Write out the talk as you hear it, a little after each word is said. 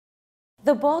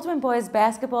The Baldwin Boys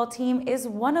Basketball team is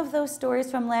one of those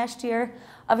stories from last year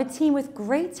of a team with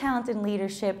great talent and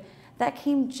leadership that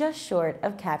came just short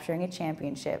of capturing a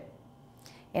championship.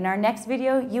 In our next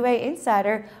video, UA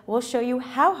Insider will show you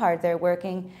how hard they're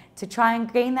working to try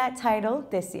and gain that title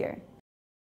this year.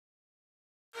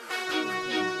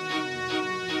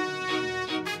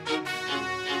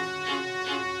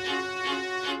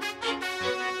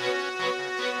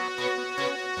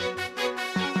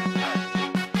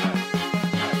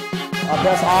 Our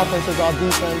best offense is our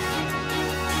defense.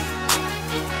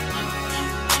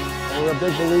 And we're a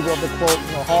big believer of the quote,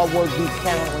 hard work beats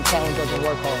talent when talent doesn't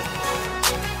work hard.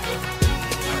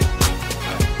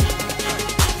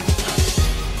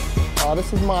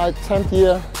 This is my 10th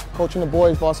year coaching the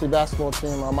boys varsity basketball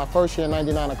team. My first year in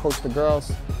 '99, I coached the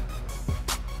girls.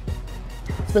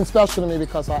 It's been special to me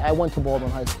because I went to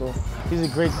Baldwin High School. He's a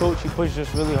great coach. He pushes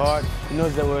us really hard. He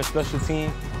knows that we're a special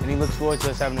team, and he looks forward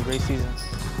to us having a great season.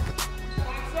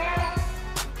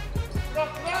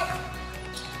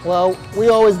 Well, we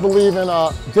always believe in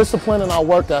discipline and our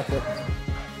work ethic.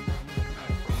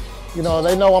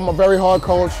 They know I'm a very hard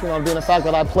coach, being the fact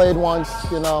that I played once,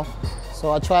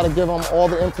 So I try to give them all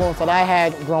the influence that I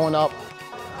had growing up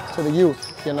to the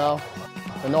youth, They know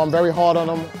I'm very hard on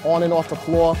them, on and off the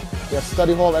floor. We have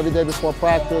study hall every day before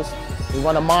practice. We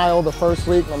run a mile the first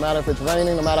week, no matter if it's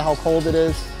raining, no matter how cold it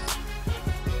is.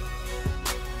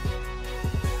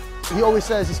 He always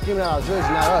says he's screaming out our jersey,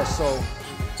 not us, so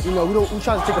we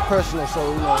try to take it personal,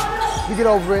 so we get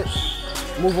over it,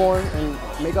 move on, and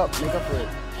make up for it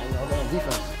on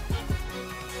defense.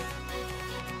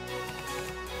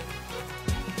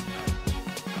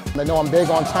 They know I'm big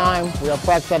on time. We have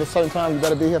practice at a certain time. You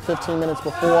better be here 15 minutes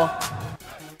before.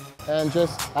 And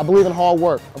I believe in hard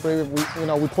work. I believe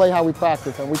we play how we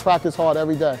practice, and we practice hard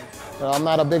every day. I'm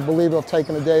not a big believer of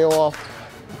taking a day off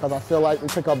because I feel like we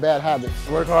pick up bad habits.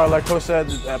 Work hard, like Coach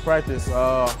said at practice.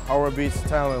 Hard work beats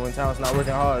talent when talent's not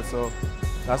working hard. So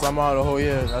that's our motto the whole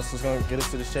year. That's what's going to get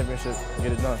us to this championship and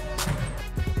get it done.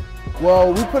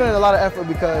 Well, we put in a lot of effort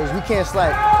because we can't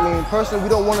slack. Personally, we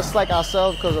don't want to slack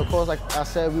ourselves because, of course, like I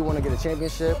said, we want to get a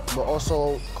championship. But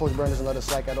also, Coach Burn doesn't let us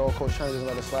slack at all. Coach Turner doesn't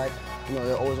let us slack.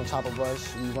 They're always on top of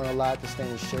us. We run a lot to stay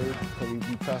in shape because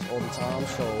we press all the time.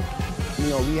 So,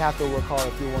 we have to work hard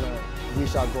if we want to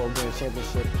reach our goal of getting a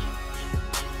championship.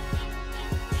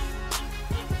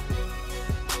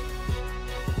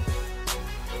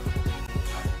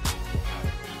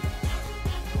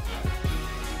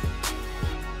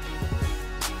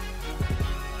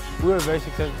 We were a very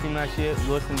successful team last year.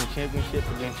 We lost in the championship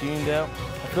against Uniondale.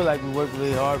 I feel like we worked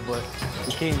really hard, but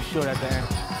we came short at the end.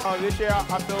 This year,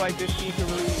 I feel like this team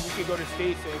we could go to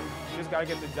states and we just got to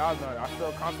get the job done. I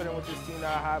feel confident with this team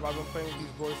that I have. I've been playing with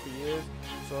these boys for years,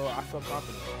 so I feel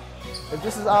confident. If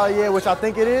this is our year, which I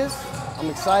think it is, I'm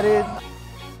excited.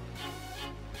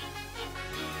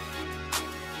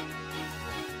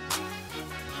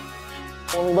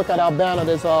 When we look at our banner,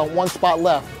 there's one spot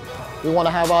left. We want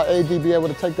to have our AD be able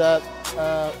to take that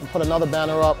and put another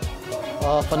banner up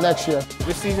for next year.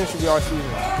 This season should be our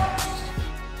season.